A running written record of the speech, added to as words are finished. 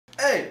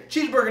Hey,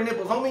 cheeseburger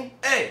nipples, homie.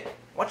 Hey,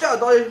 watch out,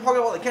 dog. You're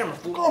hogging all the camera,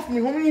 fool. Go off me,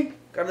 homie.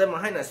 Gotta let my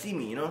hyena see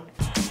me, you know?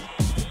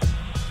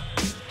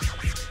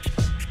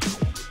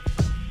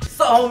 What's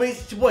up, homies?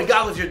 It's your boy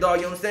Goggles here,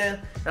 dog, you understand?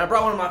 And I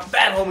brought one of my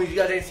fat homies you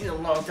guys ain't seen in a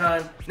long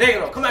time.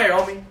 Negro, come out here,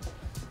 homie.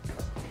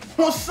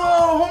 What's up,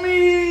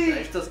 homie?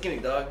 You're still skinny,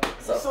 dog.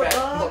 What's up, What's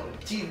fat up, fucking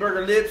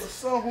cheeseburger lips?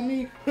 What's up,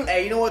 homie?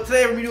 Hey, you know what?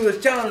 Today we're gonna do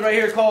this challenge right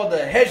here called the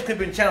hedge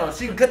clipping challenge.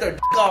 So you can cut their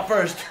off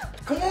first.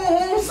 Come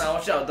on, homies. Nah,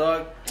 watch out,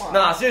 dog.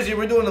 Nah, seriously,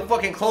 we're doing the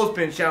fucking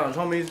clothespin challenge,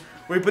 homies.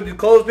 Where you put these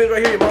clothespins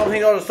right here, your mom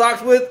hang all the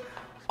socks with,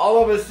 all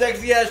over his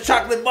sexy ass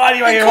chocolate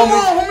body right here, Come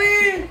homies. on,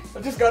 homie.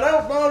 I just got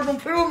out, dog. Don't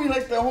play with me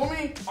like that,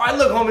 homie. Alright,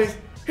 look, homies.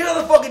 Here's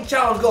how the fucking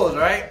challenge goes,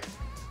 alright?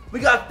 We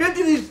got 50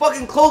 of these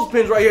fucking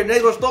clothespins right here.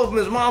 Negro stole from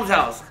his mom's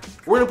house.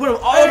 We're gonna put them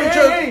all over each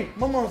other. Hey,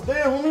 my mom's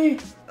there,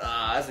 homie.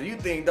 Ah, that's what you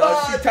think,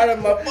 dog. She tied up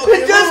my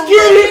fucking Just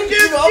kidding,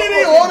 just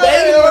kidding. Hold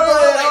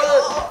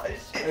on.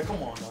 Hey,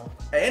 come on, dog.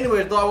 Hey,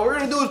 anyways, dog, what we're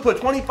gonna do is put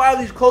 25 of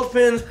these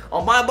clothespins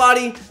on my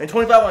body and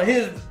 25 on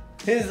his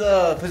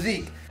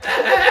physique.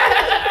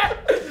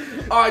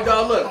 Alright,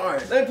 dog, look.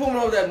 Alright. Let me put him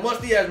over that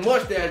musty ass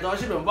mustache, dog.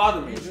 She been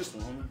bothering me. Just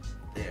one, homie.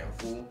 Damn,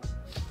 fool.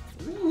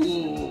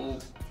 Ooh.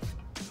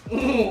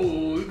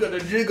 Ooh, you got the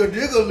jiggle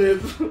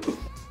lips. Right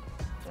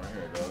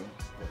here, dog.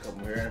 A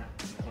couple here.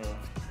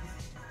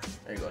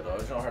 There you go, dog.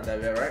 It's not hurt that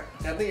bad, right?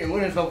 I think you're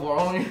winning so far,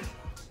 homie.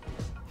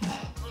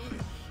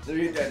 Let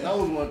me hit that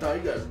nose one time.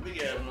 You got a big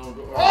ass nose.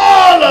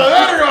 Oh, no,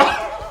 there you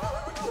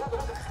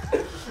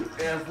go.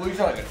 Damn, fool, you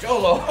sound like a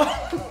Cholo.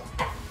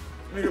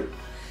 There you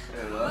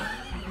go.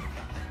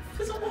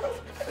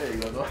 There you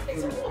go, dog. Get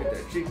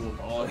that cheek look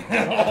on.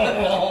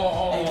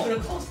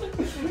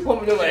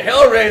 Want me to look like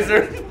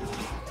Hellraiser?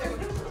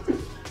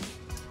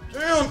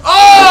 Damn.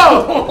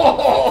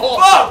 Oh!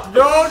 Fuck,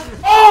 dog.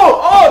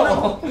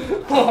 Oh,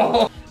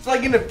 No. It's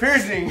like getting a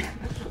piercing.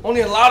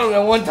 Only allowed him at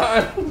one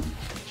time.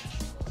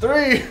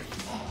 3.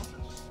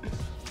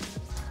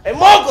 Hey,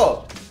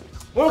 Marco!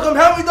 Wanna come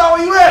help me, dog?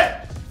 Where you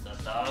at?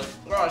 What's up, dog?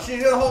 Bro, she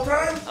here the whole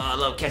time? I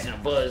love catching a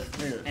buzz.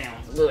 Yeah. Damn,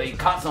 look, you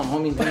caught some,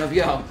 homie. Damn, help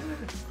you out.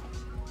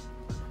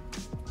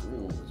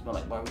 Ooh, it smells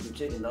like barbecue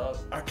chicken, dog.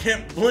 I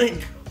can't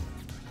blink.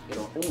 You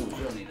don't, ooh, you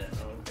don't need that,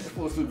 dog. That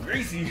fool's too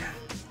greasy.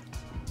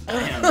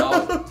 Damn,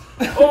 dog.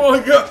 Oh my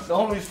god. The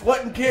homie's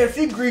sweating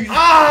KFC grease.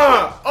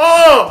 Ah!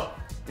 Oh!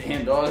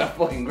 Damn, dog, I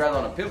fucking grabbed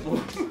on a pimple.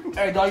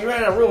 Hey, dog, you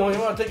ran out of room. You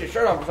wanna take your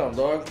shirt off or something,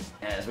 dog?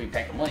 Yeah, that's where you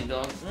pack the money,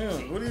 dog.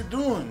 Man, what are you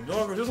doing,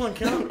 dog? Is this on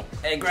camera?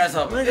 Hey,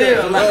 grasshopper. Nigga,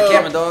 Yeah, I'm not the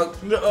camera, dog.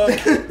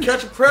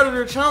 Catch a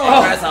predator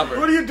challenge. Grasshopper.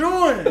 What are you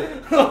doing?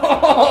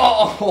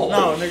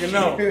 No, nigga,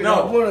 no.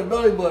 No. Put a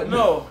belly button.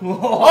 No.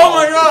 Oh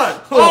my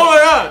god. Oh my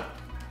god.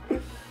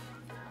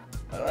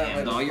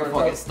 Damn, dog, your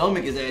fucking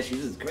stomach is ashy.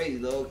 This is crazy,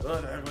 dog.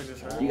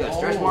 You got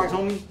stretch marks,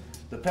 homie?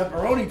 The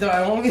pepperoni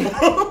time,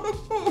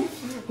 homie.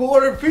 Who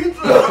ordered pizza?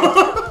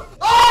 Oh!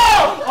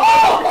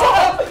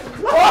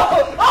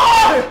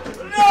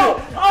 No!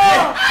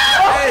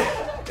 Hey,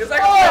 it's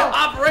like a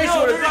operation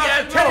with a big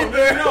ass teddy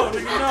bear. No,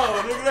 nigga,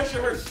 no. Nigga, that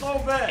shit hurts so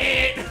bad.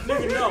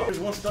 Nigga, no. There's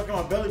one stuck in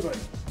my belly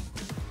button.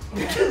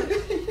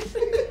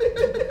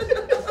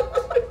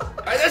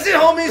 Alright, that's it,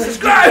 homies.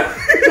 Subscribe.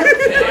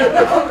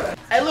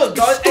 Hey, look,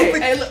 dog.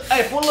 Hey, look.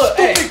 Hey, fool, look.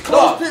 Hey,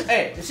 dog.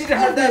 Hey, she didn't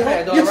hurt that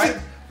bad, dog, right?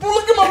 Fool,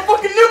 look at my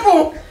fucking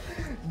nipple.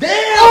 Damn!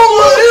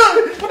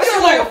 Oh my This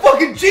is like a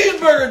fucking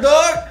cheeseburger,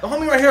 dog! The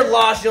homie right here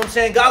lost, you know what I'm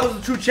saying? Goggles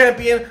the true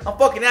champion. I'm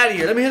fucking out of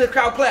here. Let me hear the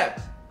crowd clap.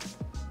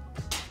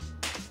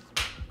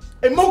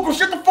 Hey, Moko,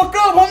 shut the fuck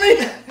up, homie.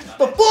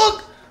 The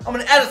fuck? I'm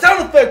gonna add a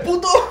sound effect,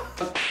 puto!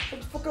 Shut the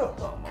fuck up.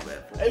 Oh, my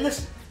bad, fool. Hey,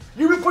 listen.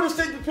 You been putting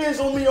safety pins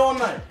on me all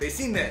night. They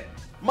seen that.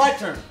 My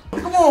turn.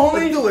 Come on,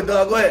 homie. Let's do it,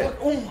 dog. Go ahead.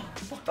 Oh my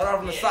fuck. Start off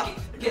from the side.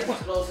 Get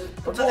closer.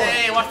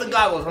 Hey, watch the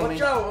goggles, homie.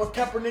 Watch out,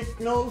 Kaepernick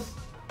nose.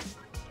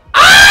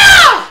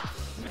 Ah!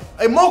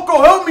 Hey,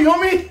 Moko, help me,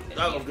 homie.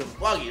 Goggles get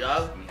foggy,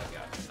 dog.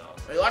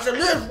 Hey, watch your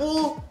lips,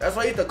 fool. That's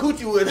why you eat the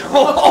coochie with. Hey,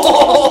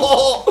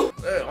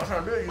 what's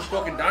trying to do? You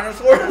fucking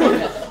dinosaur?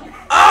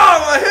 Oh,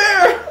 my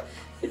hair!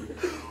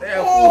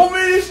 Damn, Oh, fool.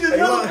 homie, this shit's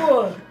hella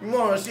fun. You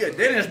wanna see a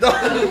dentist, dog?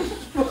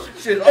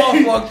 Shit's all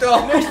fucked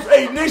up.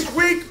 Next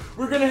week,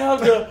 we're gonna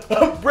have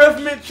the breath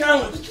mint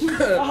challenge.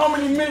 How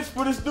many mints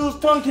for this dude's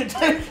tongue can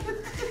take?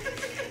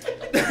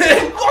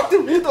 Fuck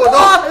the puto,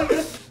 dog.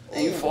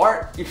 Hey, you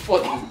fart? You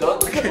fucking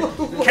duck.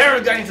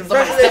 Karen got some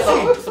fresh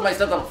Somebody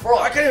stepped on a I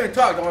frog. can't even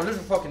talk, dog. This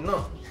is fucking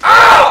numb.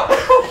 Ow!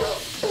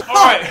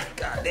 Alright.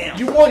 God damn.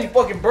 You won, you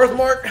fucking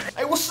birthmark.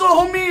 Hey, what's up,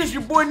 homie? It's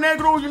your boy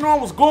Negro. You know, I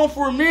was gone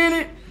for a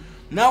minute.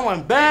 Now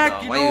I'm back.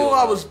 Hey, You why know, you-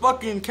 I was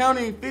fucking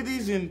counting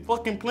 50s and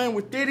fucking playing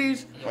with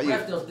titties. Your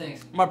breath still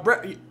stinks. My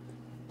breath. Hey,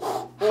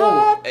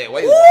 why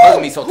you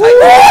hugging me so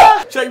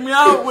tight? Check me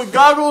out with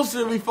Goggles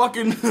and we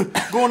fucking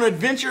go on an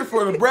adventure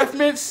for the breath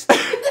mints.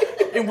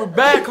 And we're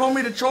back,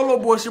 homie, the Cholo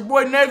boy. It's your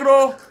boy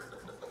Negro.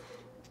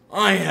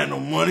 I ain't had no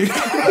money.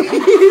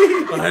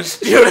 I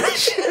steal that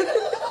shit.